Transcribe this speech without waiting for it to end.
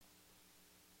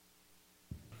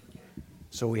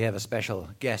So we have a special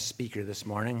guest speaker this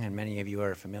morning, and many of you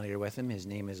are familiar with him. His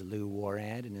name is Lou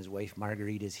Warad, and his wife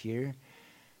Marguerite is here.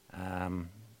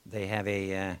 They have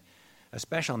a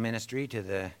special ministry to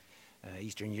the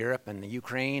Eastern Europe and the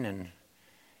Ukraine and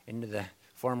into the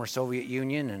former Soviet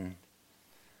Union.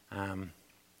 And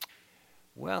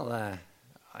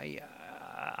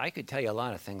I could tell you a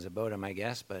lot of things about him, I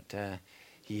guess, but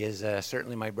he is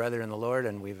certainly my brother in the Lord,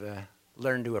 and we've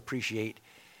learned to appreciate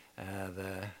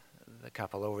the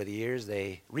couple over the years.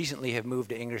 They recently have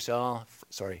moved to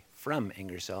from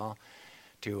Ingersoll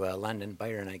to London,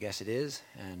 Byron, I guess it is.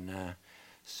 And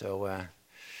so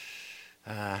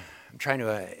I'm trying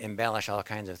to embellish all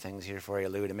kinds of things here for you,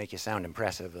 Lou, to make you sound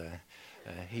impressive.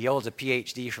 He holds a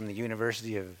PhD from the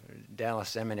University of Dallas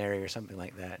Seminary or something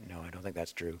like that. No, I don't think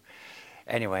that's true.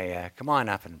 Anyway, come on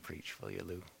up and preach, will you,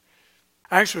 Lou?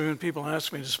 Actually, when people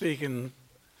ask me to speak and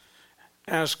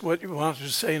ask what you wanted to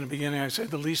say in the beginning, I say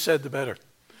the least said the better.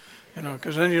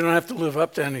 Because then you don't have to live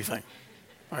up to anything.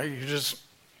 Right? You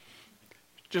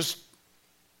just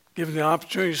given the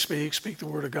opportunity to speak the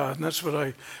word of God. And that's what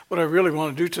I really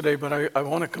want to do today. But I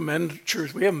want to commend the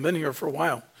church. We haven't been here for a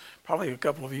while, probably a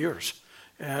couple of years.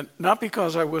 And not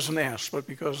because I wasn't asked, but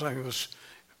because I was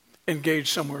engaged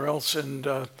somewhere else and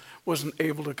wasn't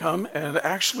able to come. And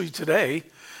actually today,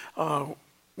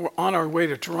 we're on our way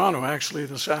to Toronto, actually,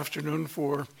 this afternoon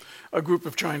for a group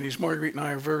of Chinese. Marguerite and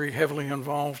I are very heavily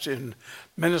involved in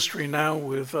ministry now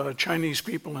with Chinese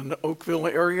people in the Oakville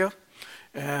area.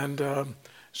 And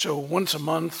so once a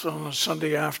month on a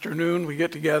Sunday afternoon, we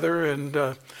get together. And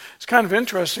it's kind of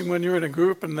interesting when you're in a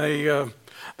group and they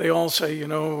all say,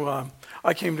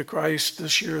 I came to Christ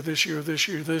this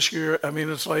year. I mean,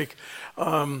 it's like,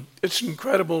 it's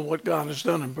incredible what God has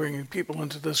done in bringing people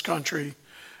into this country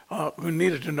who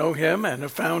needed to know him and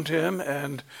have found him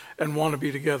and want to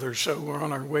be together. So we're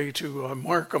on our way to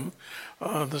Markham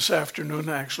this afternoon,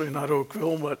 actually not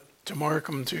Oakville, but to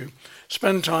Markham to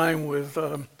spend time with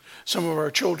some of our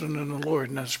children in the Lord,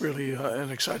 and that's really an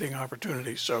exciting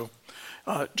opportunity. So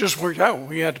just worked out.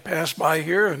 We had to pass by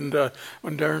here, and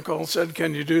when Darren called and said,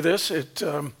 can you do this? It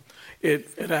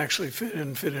actually fit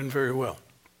in very well.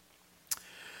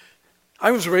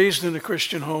 I was raised in a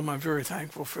Christian home. I'm very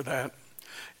thankful for that.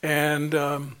 And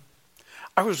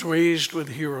I was raised with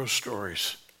hero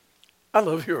stories. I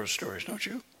love hero stories, don't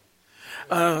you?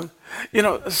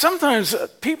 Sometimes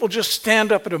people just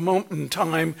stand up at a moment in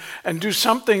time and do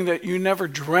something that you never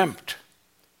dreamt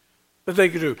that they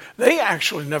could do. They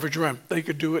actually never dreamt they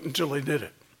could do it until they did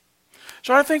it.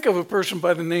 So I think of a person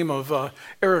by the name of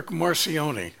Eric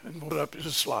Marcioni. And we'll put up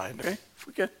his slide, okay?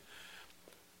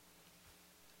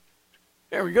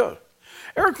 There we go.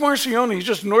 Eric Marcioni is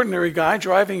just an ordinary guy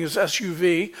driving his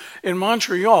SUV in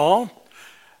Montreal,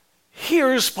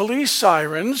 hears police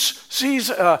sirens, sees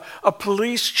a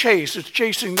police chase. It's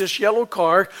chasing this yellow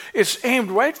car. It's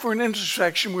aimed right for an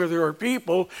intersection where there are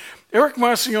people. Eric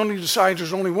Marcioni decides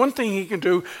there's only one thing he can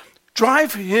do,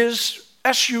 drive his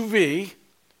SUV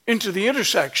into the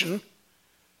intersection,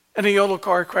 and the yellow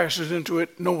car crashes into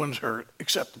it. No one's hurt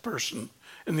except the person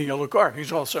in the yellow car.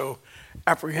 He's also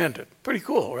apprehended. Pretty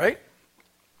cool, right?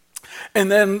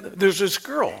 And then there's this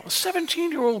girl, a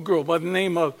 17-year-old girl by the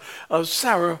name of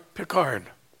Sarah Picard.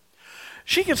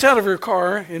 She gets out of her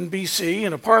car in BC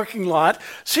in a parking lot,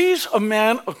 sees a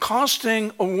man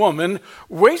accosting a woman,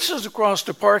 races across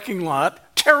the parking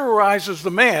lot, terrorizes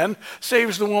the man,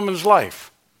 saves the woman's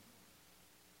life.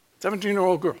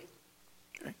 17-year-old girl.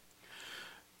 Okay.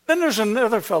 Then there's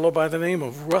another fellow by the name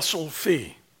of Russell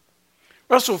Fee.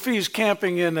 Russell Fee is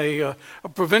camping in a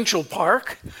provincial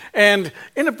park, and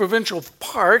in a provincial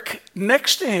park,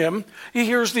 next to him, he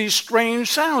hears these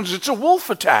strange sounds. It's a wolf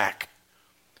attack.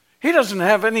 He doesn't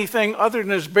have anything other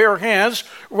than his bare hands,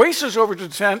 races over to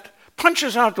the tent,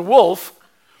 punches out the wolf,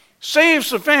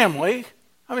 saves the family.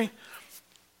 I mean,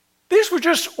 these were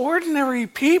just ordinary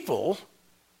people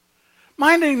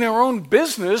minding their own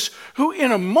business who,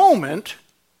 in a moment,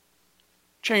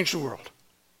 changed the world.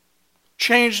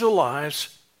 Changed the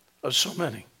lives of so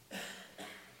many.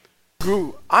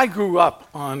 I grew up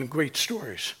on great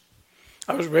stories.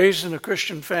 I was raised in a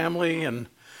Christian family, and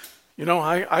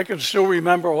I can still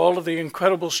remember all of the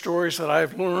incredible stories that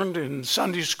I've learned in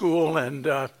Sunday school, and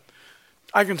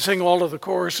I can sing all of the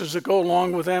choruses that go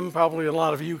along with them. Probably a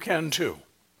lot of you can too.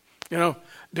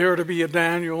 Dare to be a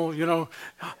Daniel,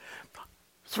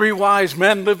 three wise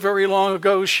men lived very long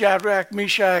ago, Shadrach,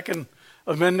 Meshach, and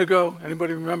Abednego.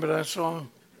 Anybody remember that song?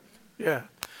 Yeah.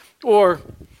 Or,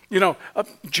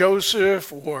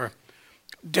 Joseph or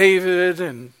David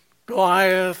and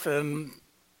Goliath and,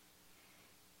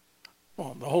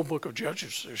 the whole book of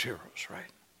Judges, there's heroes, right?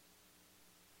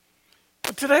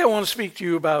 Today I want to speak to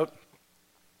you about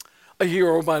a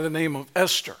hero by the name of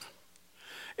Esther.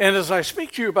 And as I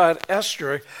speak to you about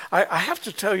Esther, I have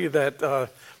to tell you that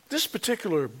this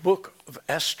particular book of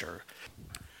Esther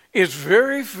is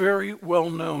very, very well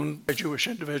known by Jewish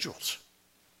individuals.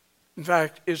 In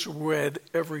fact, it's read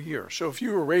every year. So if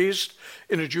you were raised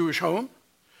in a Jewish home,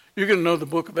 you're going to know the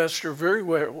book of Esther very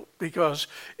well because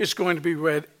it's going to be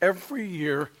read every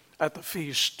year at the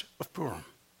Feast of Purim.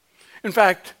 In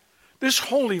fact, this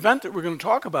whole event that we're going to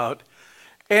talk about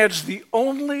adds the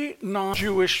only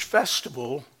non-Jewish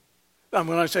festival, and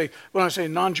when I say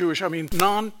non-Jewish, I mean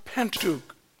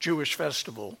non-Pentateuch Jewish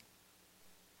festival,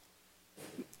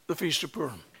 the Feast of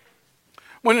Purim.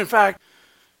 When in fact,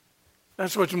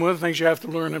 that's one of the things you have to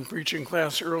learn in preaching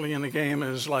class early in the game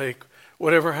is like,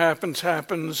 whatever happens,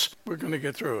 happens. We're going to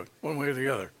get through it one way or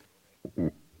the other.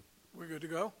 We're good to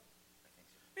go?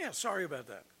 Yeah, sorry about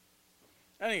that.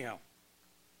 Anyhow,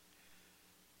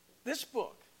 this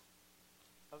book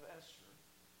of Esther,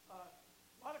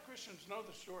 a lot of Christians know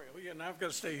the story. Oh yeah, now I've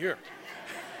got to stay here.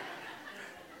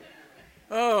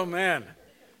 Oh man,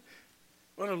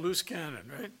 what a loose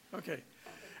cannon, right? Okay.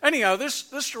 Anyhow, this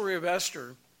story of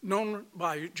Esther, known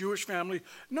by a Jewish family,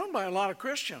 known by a lot of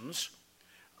Christians.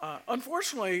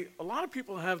 Unfortunately, a lot of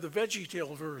people have the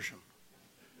VeggieTale version,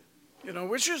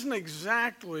 which isn't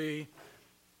exactly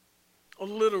a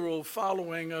literal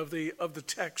following of the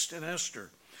text in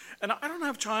Esther. And I don't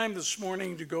have time this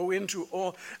morning to go into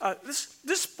all.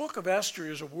 This book of Esther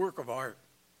is a work of art.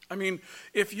 I mean,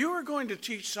 if you are going to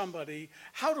teach somebody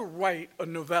how to write a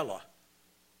novella,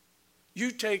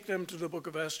 you take them to the book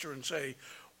of Esther and say,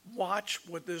 watch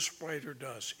what this writer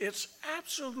does. It's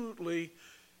absolutely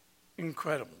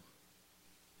incredible.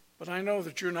 But I know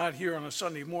that you're not here on a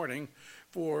Sunday morning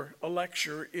for a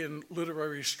lecture in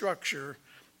literary structure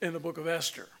in the book of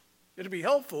Esther. It'd be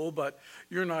helpful, but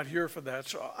you're not here for that.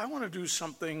 So I want to do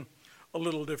something a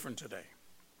little different today.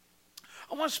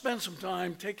 I want to spend some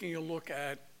time taking a look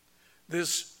at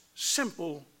this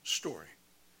simple story.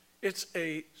 It's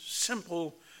a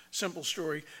simple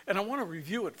story, and I want to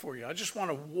review it for you. I just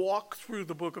want to walk through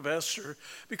the book of Esther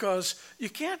because you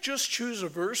can't just choose a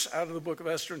verse out of the book of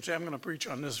Esther and say, I'm going to preach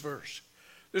on this verse.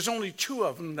 There's only 2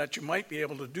 of them that you might be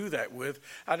able to do that with.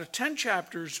 Out of 10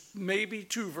 chapters, maybe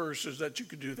 2 verses that you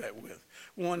could do that with.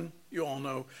 One, you all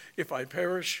know, if I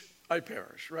perish, I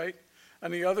perish, right?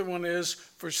 And the other one is,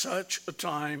 for such a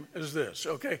time as this,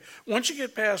 okay? Once you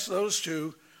get past those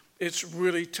 2, it's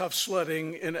really tough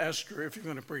sledding in Esther if you're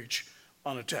going to preach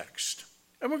on a text.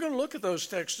 And we're going to look at those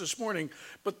texts this morning,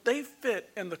 but they fit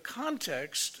in the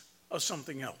context of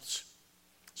something else.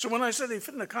 So when I say they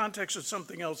fit in the context of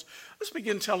something else, let's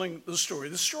begin telling the story.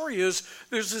 The story is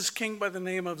there's this king by the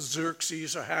name of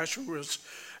Xerxes or Ahasuerus.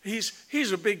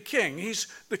 He's a big king. He's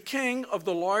the king of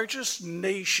the largest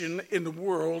nation in the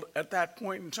world at that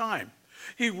point in time.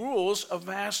 He rules a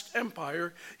vast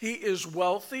empire. He is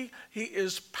wealthy, he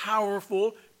is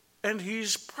powerful, and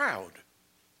he's proud.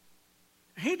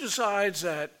 He decides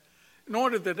that in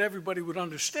order that everybody would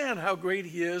understand how great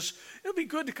he is, it would be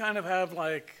good to kind of have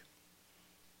like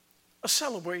a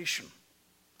celebration,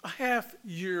 a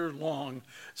half-year-long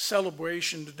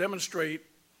celebration to demonstrate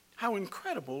how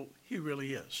incredible he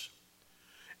really is.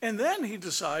 And then he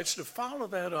decides to follow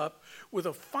that up with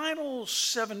a final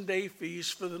 7-day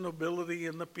feast for the nobility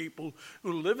and the people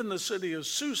who live in the city of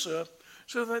Susa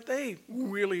so that they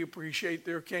really appreciate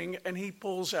their king, and he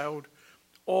pulls out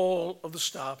all of the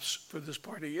stops for this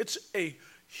party. It's a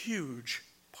huge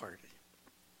party.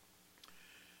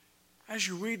 As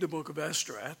you read the book of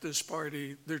Esther, at this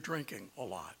party, they're drinking a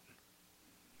lot.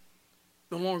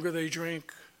 The longer they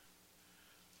drink,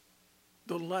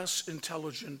 the less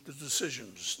intelligent the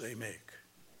decisions they make.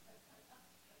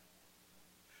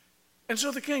 And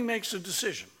so the king makes a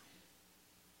decision.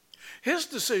 His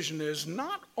decision is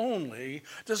not only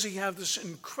does he have this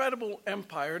incredible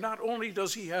empire, not only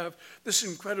does he have this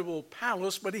incredible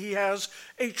palace, but he has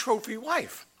a trophy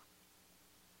wife.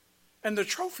 And the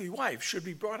trophy wife should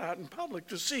be brought out in public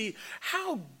to see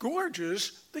how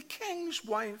gorgeous the king's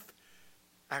wife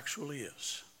actually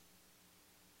is.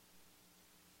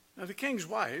 Now, the king's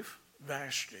wife,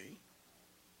 Vashti,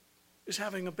 is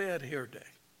having a bad hair day.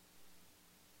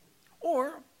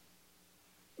 Or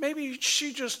maybe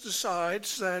she just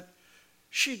decides that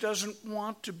she doesn't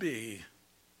want to be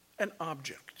an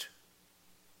object,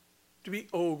 to be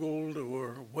ogled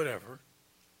or whatever.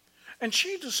 And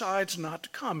she decides not to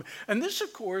come. And this,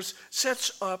 of course,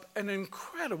 sets up an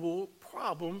incredible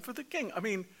problem for the king. I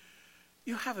mean,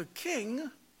 you have a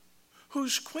king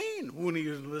whose queen won't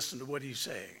even listen to what he's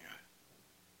saying.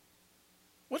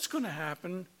 What's going to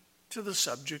happen to the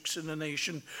subjects in the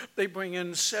nation. They bring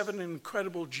in 7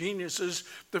 incredible geniuses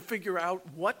to figure out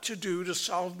what to do to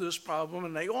solve this problem,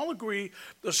 and they all agree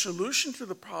the solution to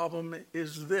the problem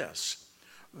is this.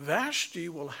 Vashti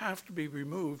will have to be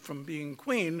removed from being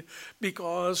queen,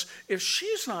 because if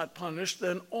she's not punished,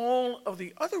 then all of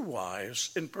the other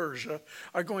wives in Persia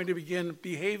are going to begin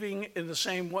behaving in the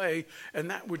same way, and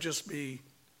that would just be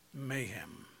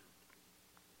mayhem.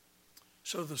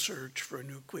 So the search for a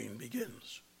new queen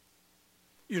begins.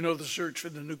 You know, the search for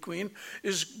the new queen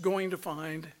is going to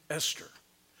find Esther.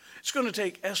 It's going to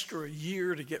take Esther a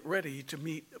year to get ready to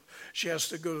meet. She has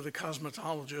to go to the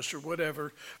cosmetologist or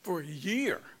whatever for a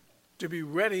year to be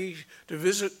ready to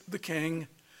visit the king.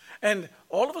 And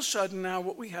all of a sudden now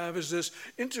what we have is this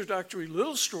introductory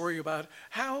little story about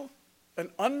how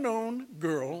an unknown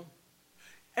girl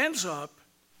ends up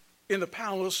in the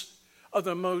palace of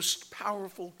the most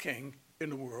powerful king in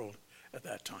the world at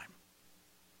that time.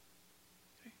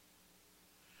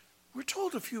 We're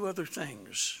told a few other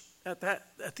things at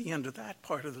the end of that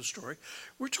part of the story.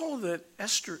 We're told that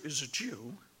Esther is a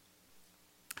Jew,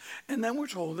 and then we're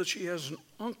told that she has an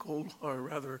uncle, or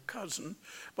rather a cousin,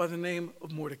 by the name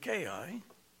of Mordecai.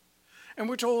 And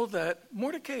we're told that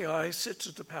Mordecai sits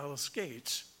at the palace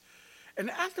gates. And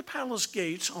at the palace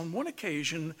gates, on one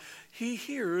occasion, he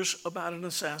hears about an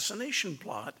assassination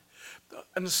plot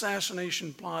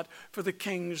for the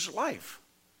king's life.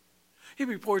 He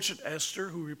reports it to Esther,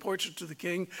 who reports it to the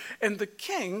king, and the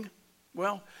king,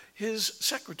 well, his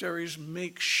secretaries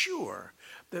make sure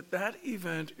that that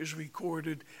event is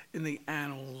recorded in the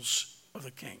annals of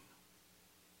the king.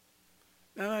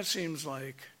 Now that seems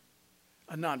like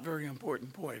a not very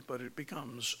important point, but it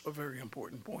becomes a very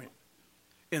important point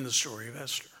in the story of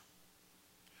Esther.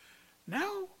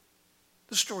 Now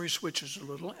the story switches a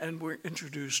little, and we're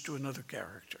introduced to another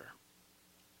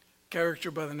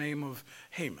character by the name of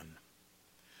Haman.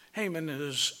 Haman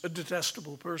is a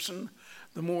detestable person.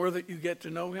 The more that you get to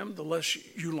know him, the less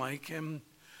you like him.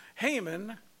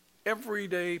 Haman every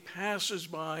day passes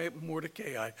by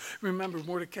Mordecai. Remember,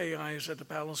 Mordecai is at the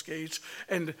palace gates,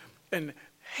 and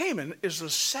Haman is the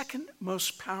second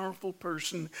most powerful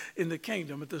person in the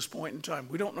kingdom at this point in time.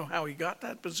 We don't know how he got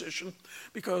that position,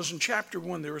 because in chapter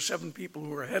 1 there are 7 people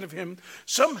who are ahead of him.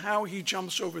 Somehow he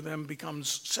jumps over them, becomes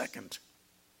second.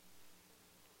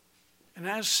 And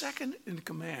as second in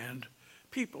command,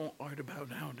 people are to bow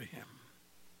down to him.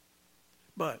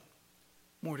 But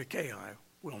Mordecai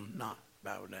will not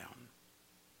bow down.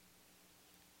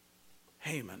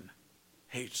 Haman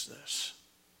hates this.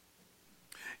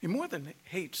 He more than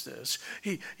hates this,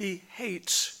 he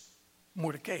hates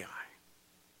Mordecai.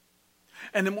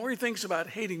 And the more he thinks about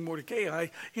hating Mordecai,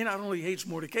 he not only hates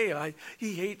Mordecai,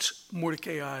 he hates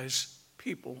Mordecai's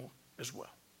people as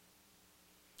well.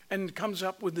 And comes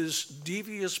up with this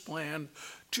devious plan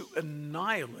to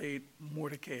annihilate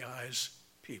Mordecai's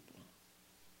people.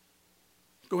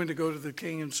 Going to go to the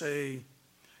king and say,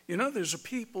 you know, there's a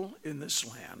people in this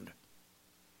land.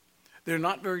 They're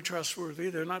not very trustworthy.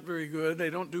 They're not very good. They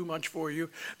don't do much for you.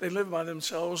 They live by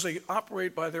themselves. They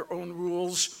operate by their own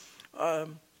rules.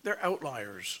 They're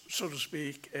outliers, so to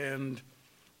speak, and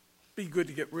be good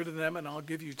to get rid of them, and I'll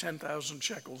give you 10,000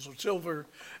 shekels of silver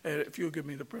if you'll give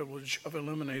me the privilege of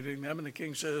eliminating them. And the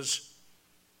king says,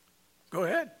 go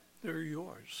ahead, they're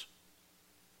yours.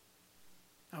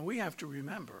 Now we have to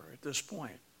remember at this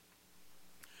point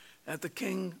that the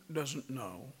king doesn't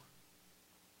know,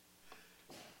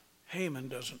 Haman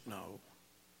doesn't know,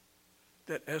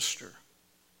 that Esther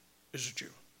is a Jew.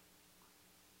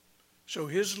 So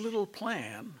his little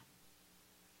plan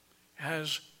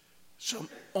has some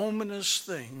ominous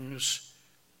things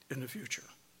in the future.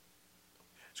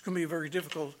 It's going to be a very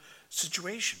difficult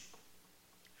situation.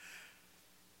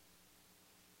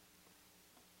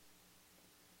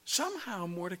 Somehow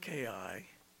Mordecai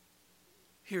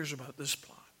hears about this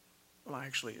plot. Well,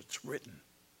 actually, it's written.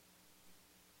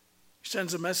 He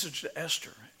sends a message to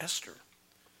Esther. Esther,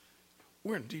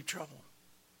 we're in deep trouble.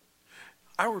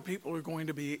 Our people are going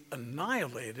to be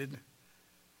annihilated.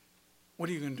 What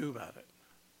are you going to do about it?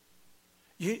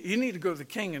 You need to go to the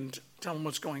king and tell him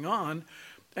what's going on.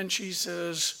 And she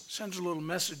sends a little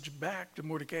message back to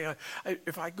Mordecai.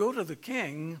 If I go to the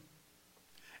king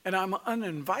and I'm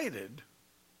uninvited,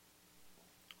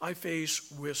 I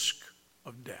face risk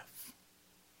of death.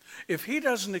 If he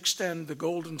doesn't extend the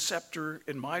golden scepter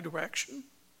in my direction,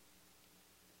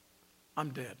 I'm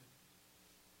dead.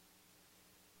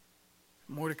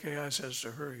 Mordecai says to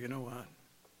her, you know what?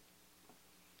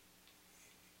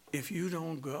 If you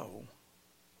don't go,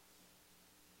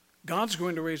 God's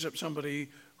going to raise up somebody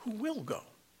who will go.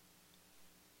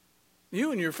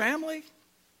 You and your family,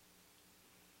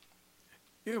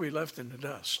 You're going to be left in the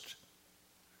dust.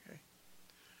 Okay?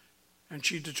 And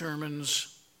she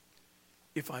determines,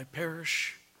 if I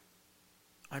perish,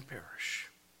 I perish.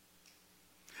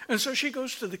 And so she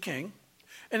goes to the king.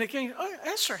 And the king, oh,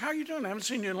 Esther, how are you doing? I haven't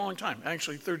seen you in a long time,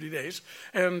 actually 30 days.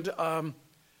 And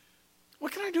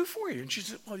what can I do for you? And she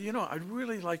said, well, I'd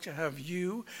really like to have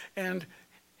you and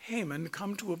Haman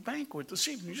come to a banquet this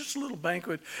evening, just a little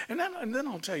banquet. And then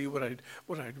I'll tell you what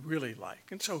I'd really like.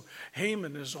 And so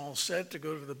Haman is all set to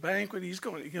go to the banquet. He's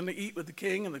going to eat with the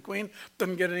king and the queen.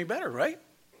 Doesn't get any better, right?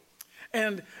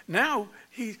 And now,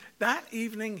 that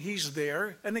evening, he's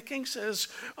there. And the king says,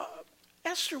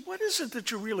 Esther, what is it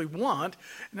that you really want?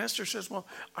 And Esther says, well,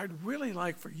 I'd really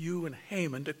like for you and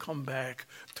Haman to come back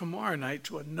tomorrow night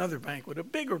to another banquet, a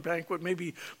bigger banquet,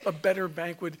 maybe a better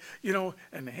banquet,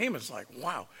 And Haman's like,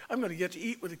 wow, I'm going to get to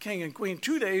eat with the king and queen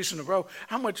 2 days in a row.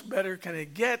 How much better can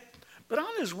it get? But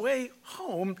on his way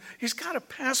home, he's got to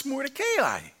pass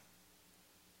Mordecai.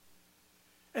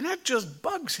 And that just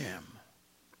bugs him.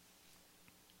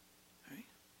 Okay?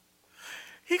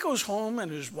 He goes home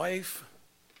and his wife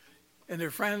and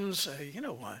their friends say, you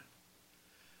know what?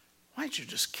 Why don't you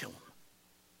just kill him?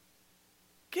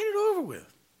 Get it over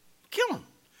with. Kill him.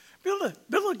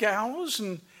 Build a gallows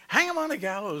and hang him on a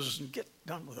gallows and get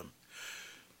done with him.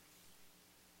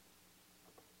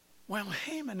 While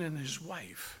Haman and his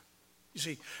wife, you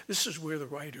see, this is where the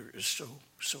writer is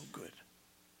so good.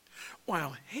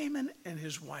 While Haman and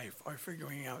his wife are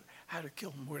figuring out how to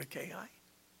kill Mordecai,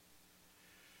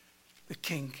 the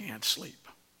king can't sleep.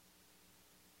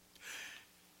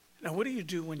 Now, what do you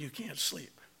do when you can't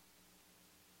sleep?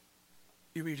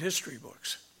 You read history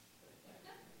books.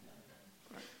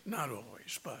 Not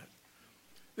always, but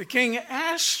the king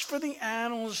asks for the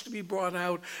annals to be brought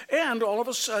out, and all of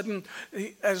a sudden,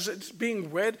 as it's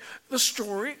being read, the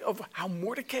story of how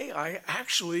Mordecai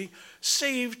actually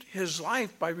saved his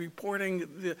life by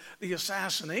reporting the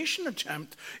assassination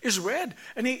attempt is read,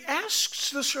 and he asks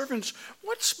the servants,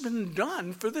 what's been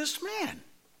done for this man?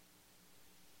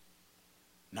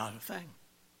 Not a thing.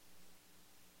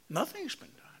 Nothing's been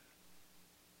done.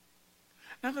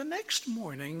 Now, the next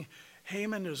morning,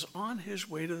 Haman is on his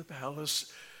way to the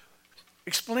palace,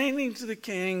 explaining to the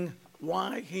king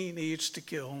why he needs to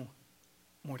kill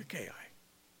Mordecai.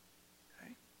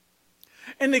 Okay?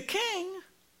 And the king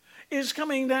is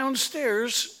coming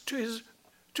downstairs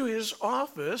to his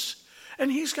office,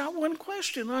 and he's got one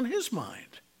question on his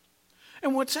mind.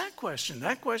 And what's that question?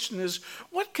 That question is,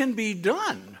 what can be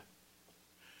done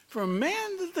for a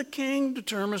man that the king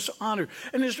determines to honor?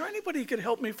 And is there anybody who could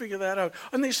help me figure that out?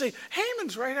 And they say,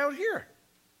 Haman's right out here.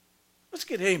 Let's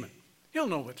get Haman. He'll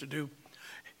know what to do.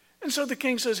 And so the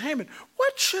king says, Haman,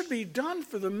 what should be done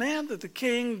for the man that the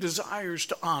king desires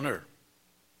to honor?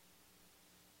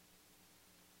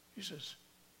 He says,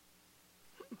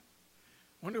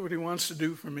 wonder what he wants to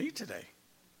do for me today.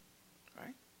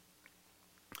 Right?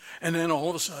 And then all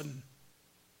of a sudden,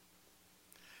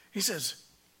 he says,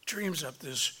 dreams up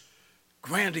this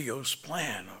grandiose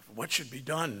plan of what should be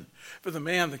done for the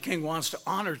man the king wants to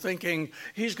honor, thinking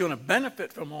he's going to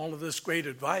benefit from all of this great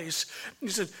advice. He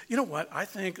said, you know what, I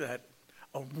think that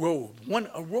a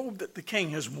robe that the king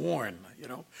has worn,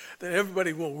 that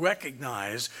everybody will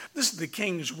recognize, this is the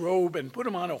king's robe, and put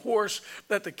him on a horse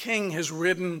that the king has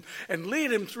ridden and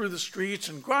lead him through the streets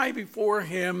and cry before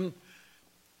him.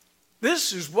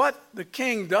 This is what the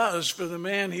king does for the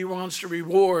man he wants to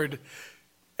reward.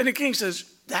 And the king says,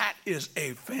 that is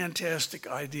a fantastic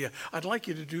idea. I'd like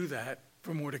you to do that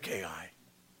for Mordecai.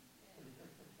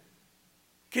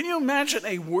 Can you imagine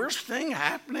a worse thing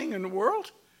happening in the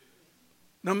world?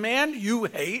 The man you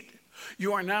hate,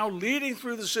 you are now leading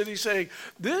through the city saying,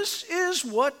 this is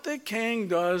what the king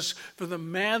does for the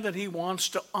man that he wants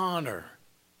to honor.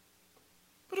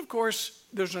 But of course,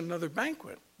 there's another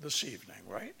banquet this evening,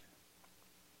 right?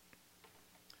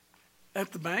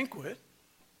 At the banquet,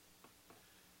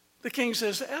 the king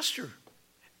says to Esther,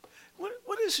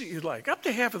 what is it you'd like? Up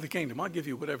to half of the kingdom. I'll give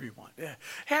you whatever you want. Yeah,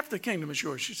 half the kingdom is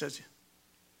yours. She says,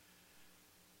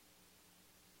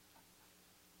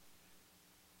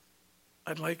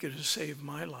 I'd like you to save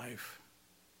my life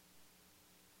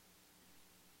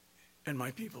and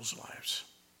my people's lives.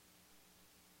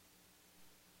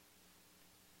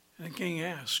 And the king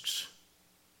asks,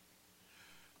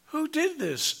 who did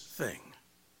this thing?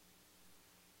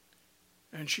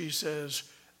 And she says,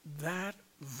 that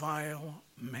vile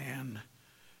man,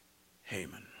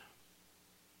 Haman.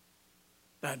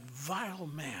 That vile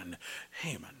man,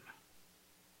 Haman,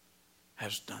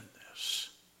 has done this.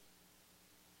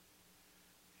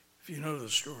 If you know the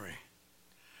story,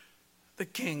 the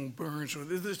king burns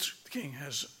with it. The king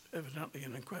has evidently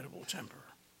an incredible temper.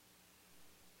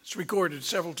 It's recorded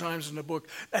several times in the book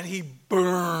that he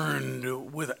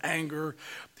burned with anger.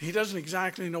 He doesn't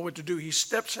exactly know what to do. He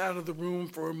steps out of the room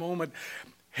for a moment.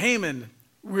 Haman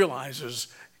realizes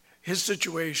his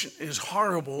situation is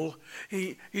horrible.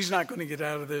 He's not going to get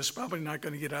out of this, probably not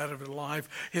going to get out of it alive.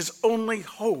 His only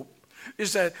hope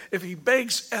is that if he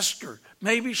begs Esther,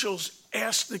 maybe she'll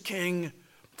ask the king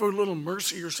for a little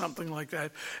mercy or something like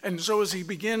that. And so as he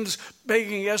begins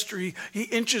begging Esther, he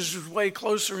inches his way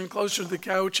closer and closer to the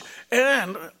couch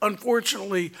and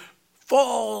unfortunately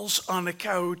falls on the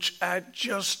couch at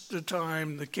just the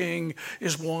time the king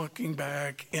is walking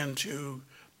back into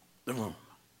the room.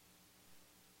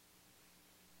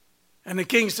 And the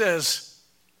king says,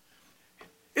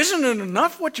 "Isn't it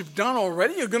enough what you've done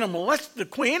already? You're going to molest the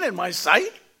queen in my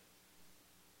sight?"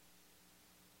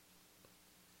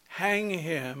 Hang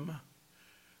him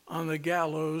on the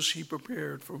gallows he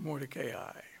prepared for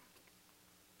Mordecai.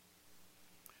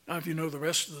 Now, if you know the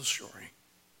rest of the story,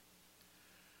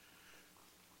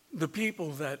 the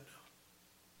people that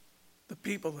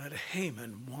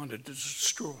Haman wanted to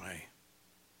destroy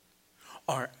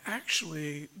are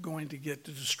actually going to get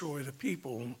to destroy the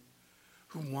people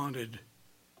who wanted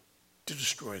to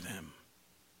destroy them.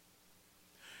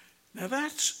 Now,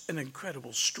 that's an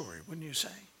incredible story, wouldn't you say?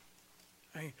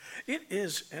 It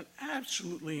is an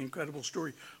absolutely incredible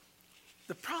story.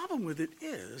 The problem with it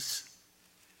is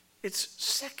it's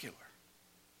secular.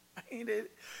 It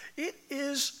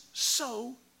is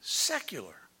so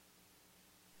secular.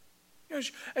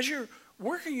 As you're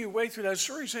working your way through that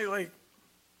story, you say, like,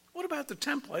 what about the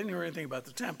temple? I didn't hear anything about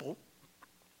the temple.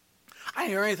 I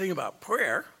didn't hear anything about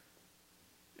prayer.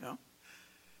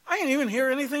 I didn't even hear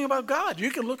anything about God.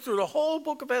 You can look through the whole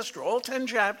book of Esther, all 10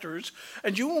 chapters,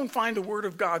 and you won't find the word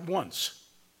of God once.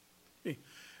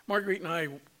 Marguerite and I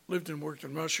lived and worked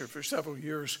in Russia for several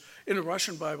years. In the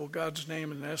Russian Bible, God's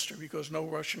name in Esther, because no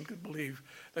Russian could believe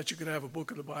that you could have a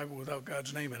book of the Bible without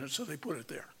God's name in it, so they put it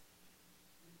there.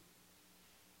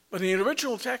 But in the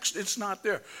original text, it's not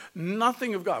there.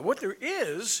 Nothing of God. What there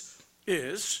is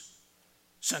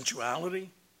sensuality,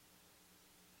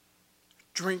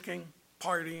 drinking,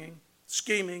 partying,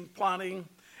 scheming, plotting,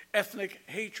 ethnic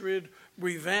hatred,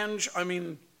 revenge.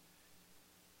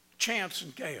 Chance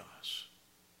and chaos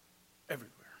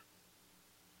everywhere.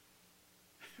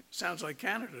 Sounds like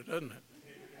Canada, doesn't it?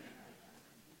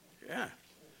 Yeah,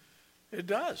 it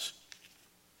does.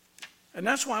 And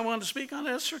that's why I wanted to speak on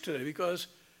Esther today, because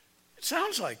it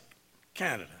sounds like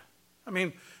Canada.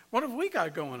 What have we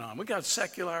got going on? We got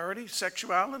secularity,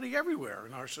 sexuality everywhere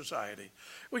in our society.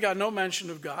 We got no mention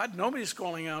of God. Nobody's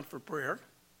calling out for prayer.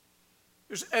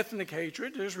 There's ethnic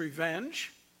hatred. There's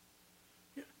revenge.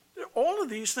 All of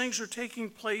these things are taking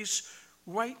place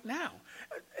right now.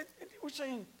 We're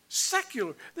saying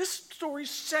secular. This story's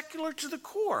secular to the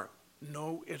core.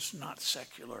 No, it's not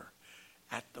secular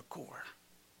at the core.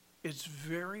 It's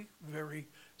very, very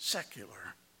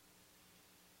secular,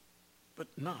 but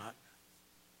not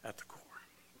at the core.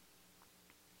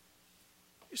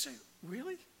 You say,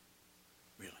 really?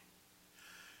 Really?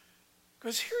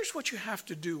 Because here's what you have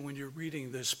to do when you're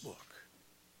reading this book.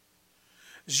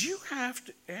 Is you have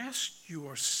to ask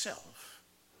yourself,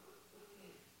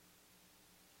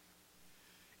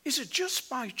 is it just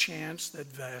by chance that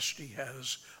Vashti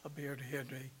has a bared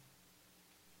head?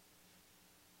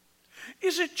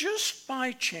 Is it just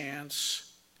by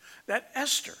chance that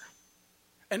Esther,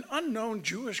 an unknown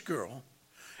Jewish girl,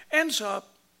 ends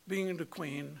up being the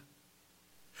queen?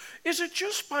 Is it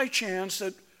just by chance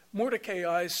that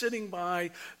Mordecai, sitting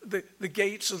by the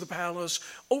gates of the palace,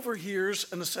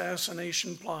 overhears an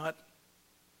assassination plot?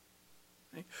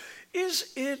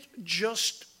 Is it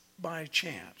just by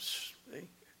chance?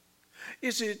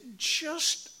 Is it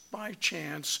just by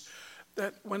chance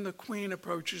that when the queen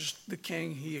approaches the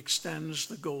king, he extends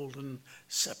the golden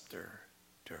scepter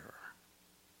to her?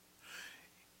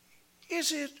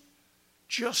 Is it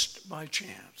just by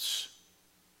chance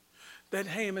that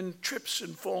Haman trips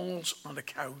and falls on the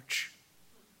couch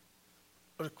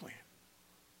of the queen?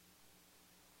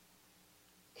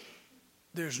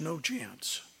 There's no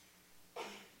chance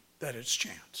that it's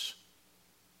chance.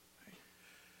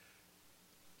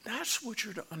 That's what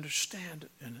you're to understand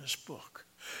in this book.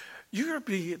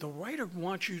 The writer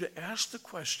wants you to ask the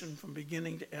question from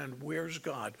beginning to end, where's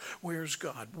God? Where's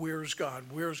God? Where's God?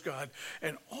 Where's God?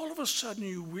 And all of a sudden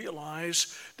you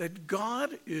realize that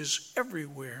God is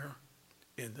everywhere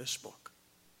in this book.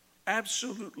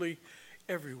 Absolutely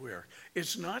everywhere.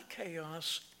 It's not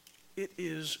chaos. It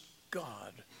is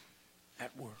God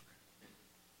at work.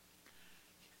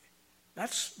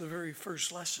 That's the very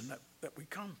first lesson that we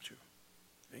come to.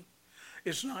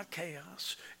 It's not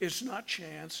chaos. It's not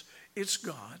chance. It's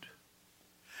God.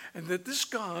 And that this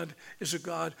God is a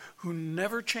God who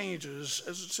never changes.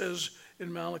 As it says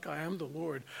in Malachi, I am the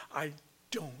Lord. I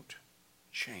don't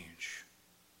change.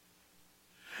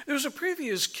 There was a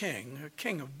previous king, a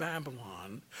king of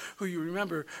Babylon, who you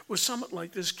remember was somewhat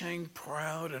like this king,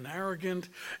 proud and arrogant.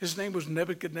 His name was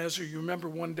Nebuchadnezzar. You remember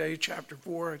one day, chapter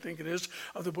 4, I think it is,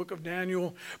 of the book of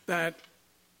Daniel, that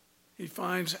he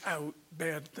finds out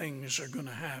bad things are going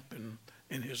to happen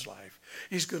in his life.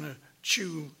 He's going to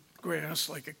chew grass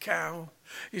like a cow.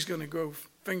 He's going to grow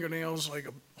fingernails like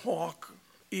a hawk,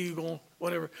 eagle,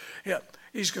 whatever. Yeah,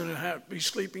 he's going to be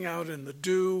sleeping out in the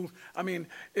dew. I mean,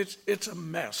 it's a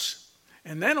mess.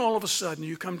 And then all of a sudden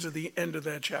you come to the end of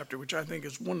that chapter, which I think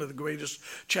is one of the greatest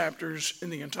chapters in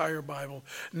the entire Bible.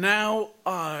 Now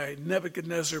I,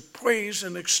 Nebuchadnezzar, praise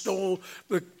and extol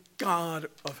the God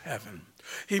of heaven.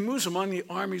 He moves among the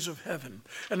armies of heaven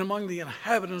and among the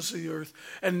inhabitants of the earth,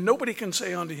 and nobody can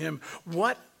say unto him,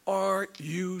 what are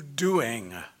you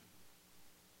doing?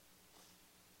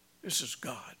 This is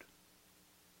God.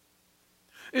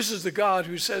 This is the God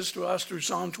who says to us through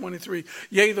Psalm 23,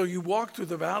 yea, though you walk through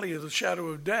the valley of the shadow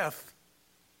of death,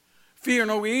 fear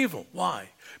no evil. Why?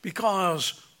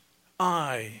 Because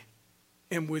I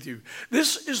am with you.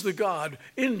 This is the God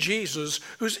in Jesus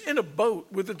who's in a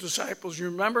boat with the disciples, you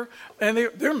remember? And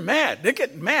they're mad. They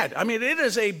get mad. I mean, it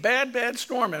is a bad, bad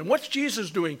storm. And what's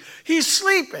Jesus doing? He's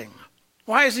sleeping.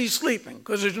 Why is he sleeping?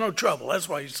 Because there's no trouble. That's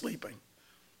why he's sleeping.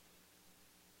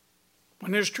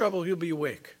 When there's trouble, he'll be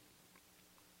awake.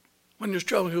 When there's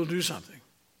trouble, he'll do something.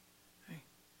 Okay?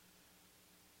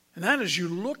 And that as you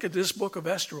look at this book of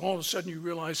Esther, all of a sudden you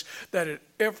realize that at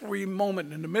every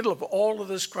moment, in the middle of all of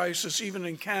this crisis, even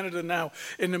in Canada now,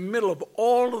 in the middle of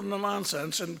all of the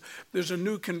nonsense, and there's a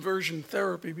new conversion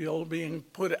therapy bill being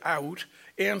put out,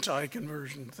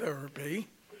 anti-conversion therapy,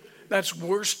 that's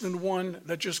worse than one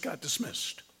that just got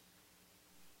dismissed.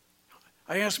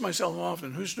 I ask myself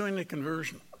often, who's doing the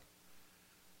conversion?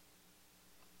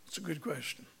 It's a good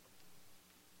question.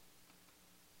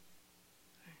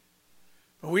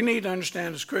 But we need to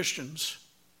understand as Christians,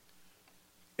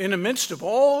 in the midst of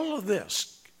all of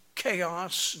this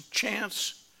chaos,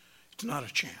 chance, it's not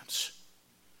a chance.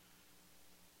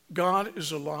 God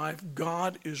is alive,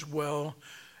 God is well,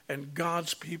 and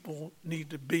God's people need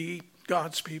to be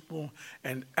God's people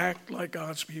and act like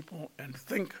God's people and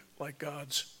think like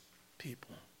God's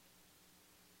people.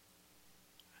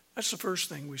 That's the first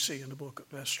thing we see in the book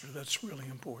of Esther that's really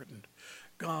important.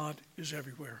 God is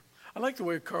everywhere. I like the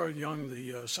way Carl Jung,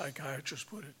 the psychiatrist,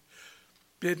 put it.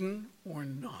 Bidden or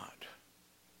not,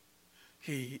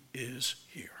 he is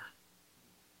here.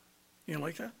 You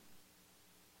like that?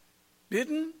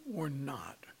 Bidden or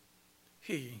not,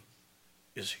 he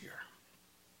is here.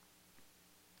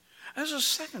 There's a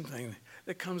second thing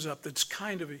that comes up that's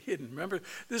kind of hidden. Remember,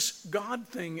 this God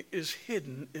thing is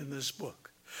hidden in this book.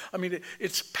 I mean,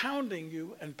 it's pounding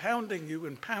you and pounding you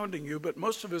and pounding you, but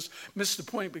most of us miss the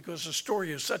point because the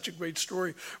story is such a great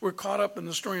story. We're caught up in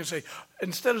the story and say,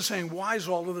 instead of saying, why is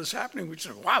all of this happening? We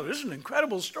say, wow, this is an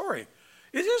incredible story.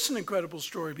 It is an incredible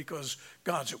story because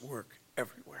God's at work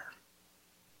everywhere.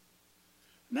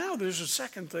 Now there's a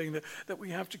second thing that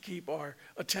we have to keep our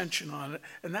attention on,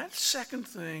 and that second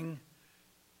thing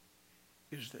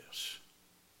is this.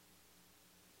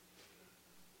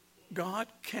 God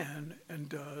can and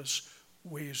does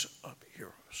raise up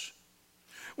heroes.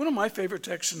 One of my favorite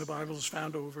texts in the Bible is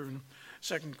found over in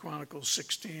 2 Chronicles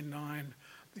 16:9.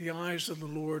 The eyes of the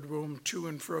Lord roam to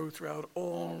and fro throughout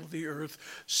all the earth,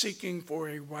 seeking for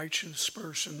a righteous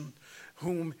person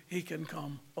whom he can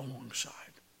come alongside.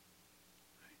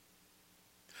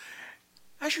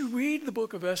 As you read the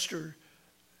book of Esther,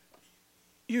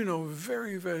 you know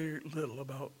very, very little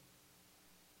about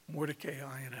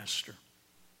Mordecai and Esther.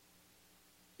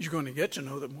 You're going to get to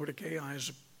know that Mordecai is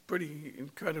a pretty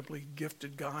incredibly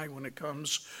gifted guy when it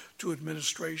comes to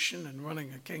administration and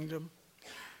running a kingdom.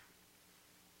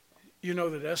 You know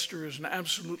that Esther is an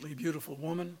absolutely beautiful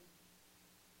woman.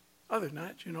 Other than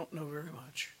that, you don't know very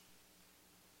much.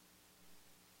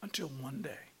 Until one day.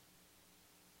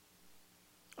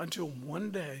 Until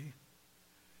one day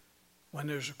when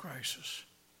there's a crisis.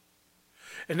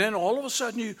 And then all of a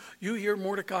sudden you hear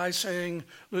Mordecai saying,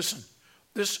 listen,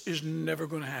 this is never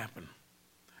going to happen.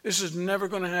 This is never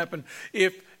going to happen.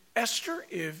 Esther,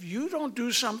 if you don't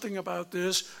do something about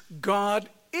this, God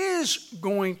is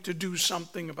going to do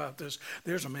something about this.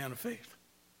 There's a man of faith.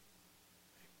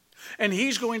 And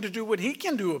he's going to do what he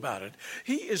can do about it.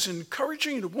 He is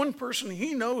encouraging the one person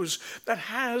he knows that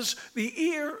has the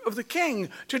ear of the king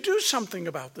to do something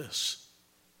about this.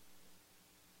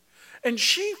 And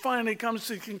she finally comes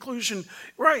to the conclusion,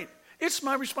 right, it's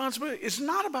my responsibility. It's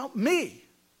not about me.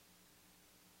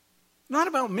 Not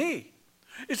about me.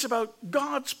 It's about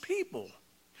God's people.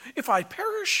 If I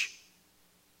perish,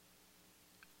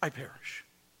 I perish.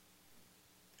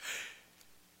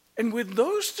 And with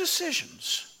those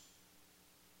decisions,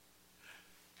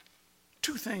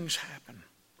 two things happen.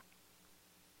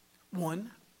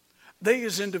 One, they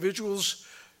as individuals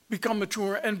become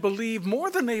mature and believe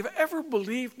more than they've ever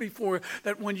believed before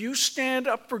that when you stand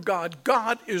up for God,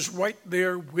 God is right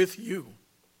there with you.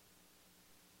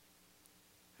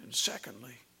 And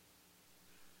secondly,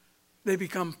 they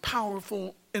become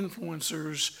powerful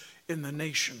influencers in the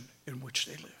nation in which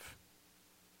they live.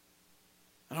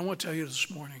 And I want to tell you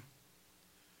this morning,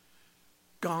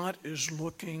 God is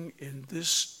looking in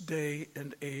this day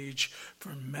and age for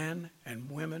men and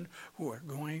women who are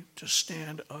going to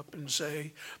stand up and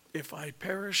say, if I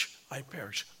perish, I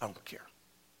perish. I don't care.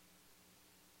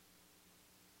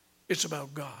 It's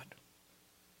about God.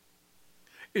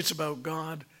 It's about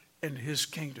God and his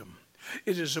kingdom.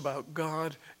 It is about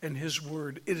God and his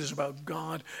word. It is about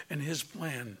God and his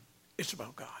plan. It's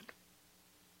about God,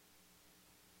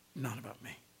 not about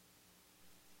me.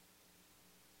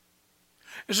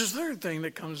 There's a third thing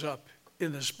that comes up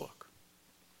in this book.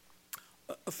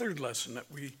 A third lesson that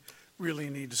we really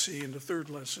need to see. And the third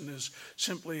lesson is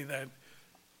simply that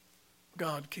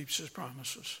God keeps his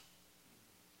promises.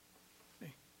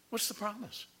 What's the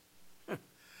promise?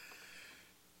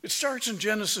 It starts in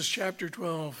Genesis chapter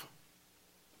 12.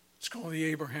 It's called the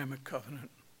Abrahamic covenant.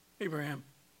 Abraham,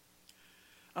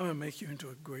 I'm going to make you into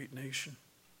a great nation.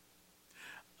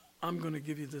 I'm going to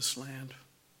give you this land.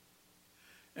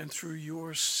 And through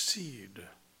your seed,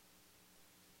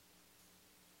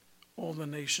 all the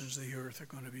nations of the earth are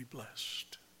going to be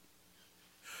blessed.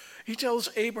 He tells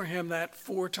Abraham that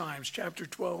 4 times, chapter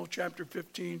 12, chapter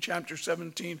 15, chapter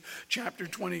 17, chapter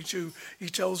 22. He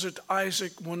tells it to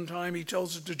Isaac 1 time. He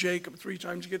tells it to Jacob 3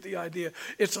 times. You get the idea.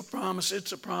 It's a promise,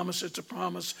 it's a promise, it's a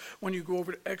promise. When you go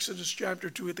over to Exodus chapter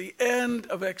 2, at the end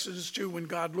of Exodus 2, when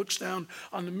God looks down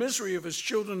on the misery of his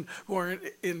children who are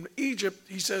in Egypt,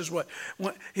 he says what?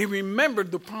 He remembered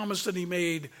the promise that he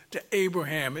made to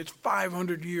Abraham. It's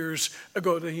 500 years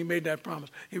ago that he made that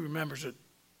promise. He remembers it.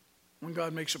 When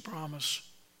God makes a promise,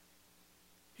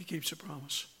 he keeps a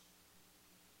promise.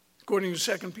 According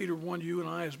to 2 Peter 1, you and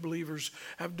I as believers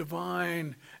have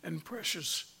divine and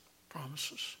precious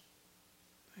promises.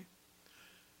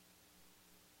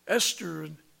 Esther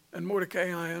and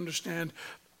Mordecai, I understand,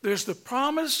 there's the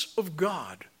promise of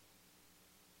God.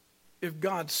 If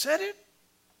God said it,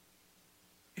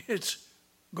 it's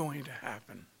going to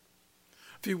happen.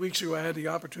 A few weeks ago, I had the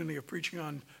opportunity of preaching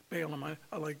on Balaam.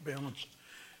 I like Balaam.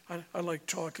 I like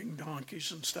talking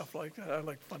donkeys and stuff like that. I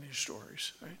like funny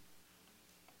stories, right?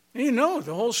 And you know,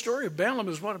 the whole story of Balaam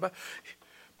is what about?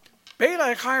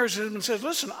 Balak hires him and says,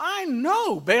 listen, I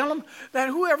know, Balaam, that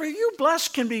whoever you bless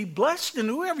can be blessed and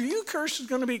whoever you curse is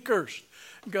going to be cursed.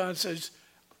 And God says,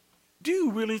 do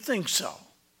you really think so?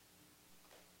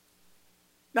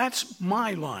 That's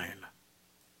my line,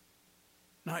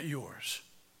 not yours.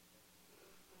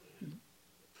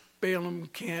 Balaam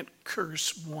can't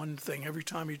curse one thing. Every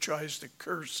time he tries to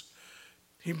curse,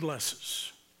 he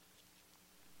blesses.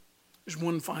 There's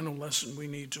one final lesson we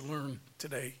need to learn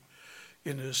today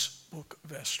in this book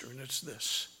of Esther, and it's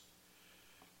this.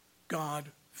 God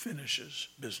finishes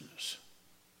business.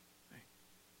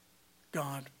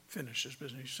 God finishes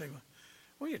business. You say, well,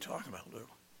 what are you talking about, Lou?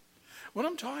 What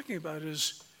I'm talking about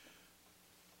is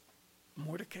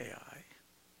Mordecai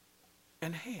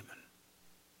and Haman.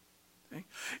 Okay?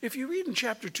 If you read in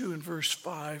chapter 2 and verse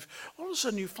 5, all of a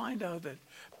sudden you find out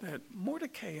that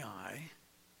Mordecai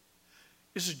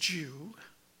is a Jew,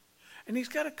 and he's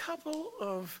got a couple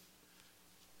of,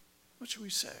 what should we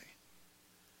say?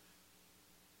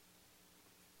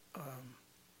 A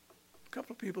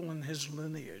couple of people in his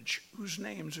lineage whose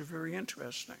names are very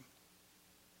interesting.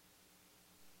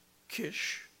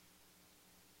 Kish.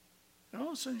 And all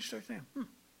of a sudden you start thinking,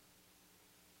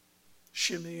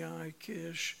 Shimei,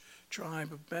 Kish,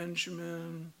 tribe of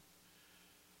Benjamin.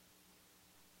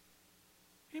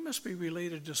 He must be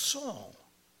related to Saul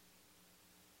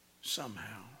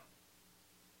somehow.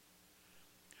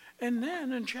 And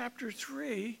then in chapter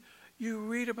 3, you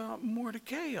read about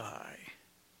Mordecai.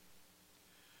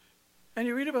 And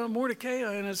you read about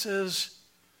Mordecai and it says,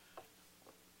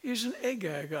 he's an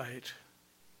Agagite.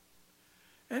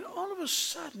 And all of a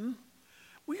sudden,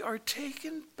 we are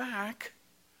taken back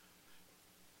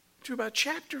to about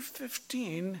chapter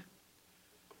 15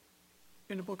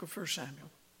 in the book of 1 Samuel.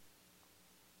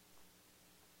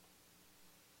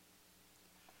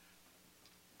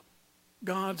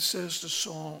 God says to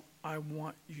Saul, I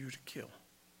want you to kill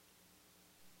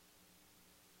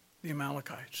the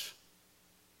Amalekites.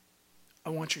 I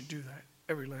want you to do that,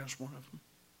 every last one of them.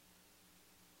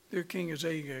 Their king is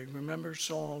Agag. Remember,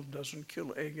 Saul doesn't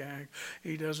kill Agag.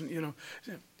 He doesn't,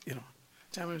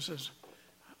 Samuel says,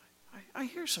 I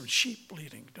hear some sheep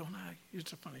bleating, don't I?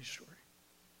 It's a funny story.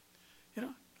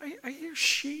 I hear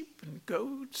sheep and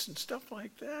goats and stuff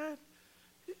like that.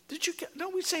 Did you get? No,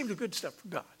 we saved the good stuff for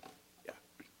God. Yeah.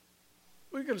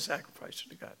 We're going to sacrifice it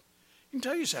to God. He can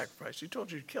tell you sacrifice. He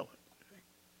told you to kill it.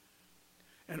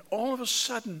 And all of a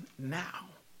sudden now,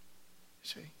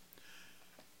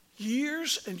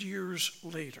 years and years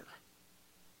later,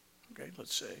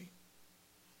 let's say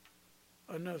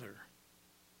another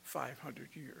 500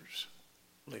 years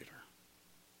later,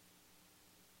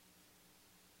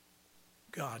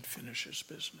 God finishes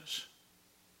business.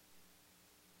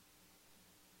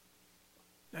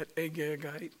 That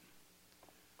Agagite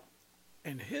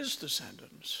and his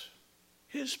descendants,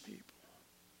 his people,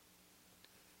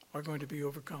 are going to be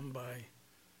overcome by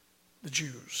the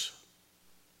Jews,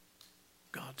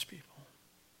 God's people.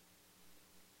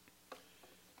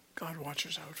 God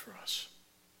watches out for us.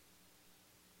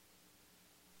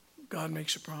 God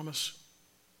makes a promise.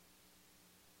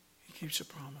 He keeps a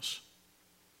promise.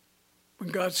 When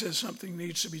God says something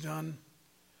needs to be done,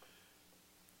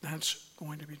 that's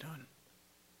going to be done.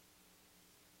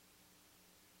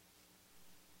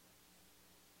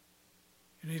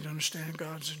 You need to understand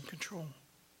God's in control.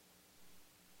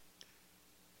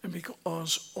 And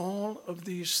because all of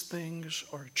these things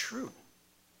are true,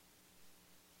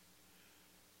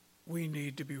 we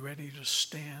need to be ready to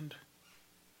stand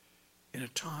in a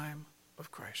time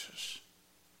of crisis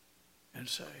and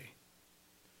say,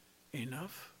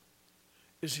 enough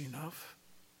is enough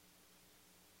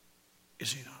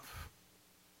is enough.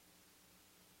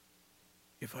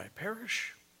 If I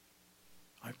perish,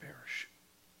 I perish.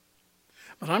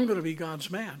 But I'm going to be God's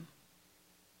man.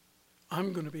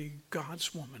 I'm going to be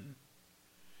God's woman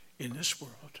in this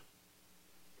world.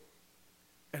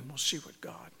 And we'll see what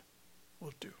God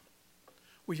will do.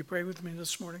 Will you pray with me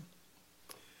this morning?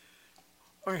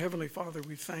 Our Heavenly Father,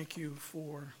 we thank you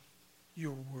for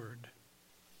your word.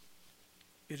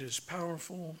 It is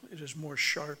powerful. It is more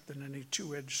sharp than any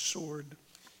two-edged sword.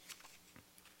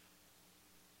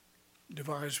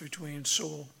 Divides between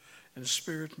soul and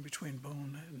spirit and between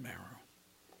bone and marrow.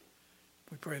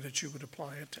 We pray that you would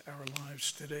apply it to our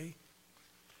lives today.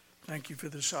 Thank you for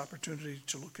this opportunity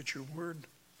to look at your word.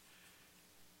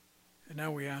 And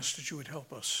now we ask that you would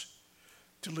help us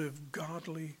to live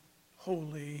godly,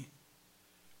 holy,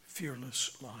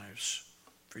 fearless lives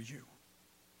for you.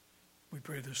 We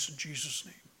pray this in Jesus'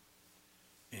 name.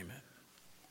 Amen.